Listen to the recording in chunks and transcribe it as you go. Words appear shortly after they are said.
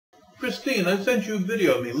Christine, I sent you a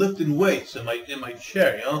video of me lifting weights in my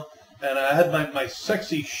chair, you know, and I had my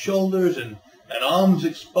sexy shoulders and arms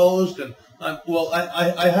exposed, and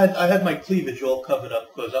I had my cleavage all covered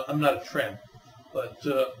up because I'm not a tramp, but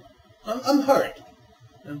I'm hurt.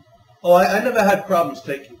 And, I never had problems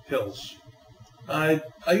taking pills. I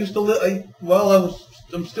used to live. I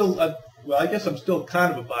guess I'm still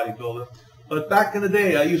kind of a bodybuilder, but back in the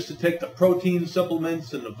day, I used to take the protein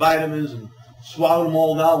supplements and the vitamins and swallow them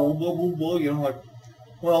all down. You know,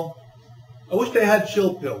 I wish they had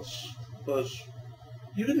chill pills, because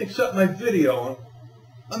you didn't accept my video.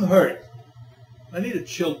 I'm hurt. I need a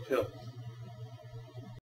chill pill.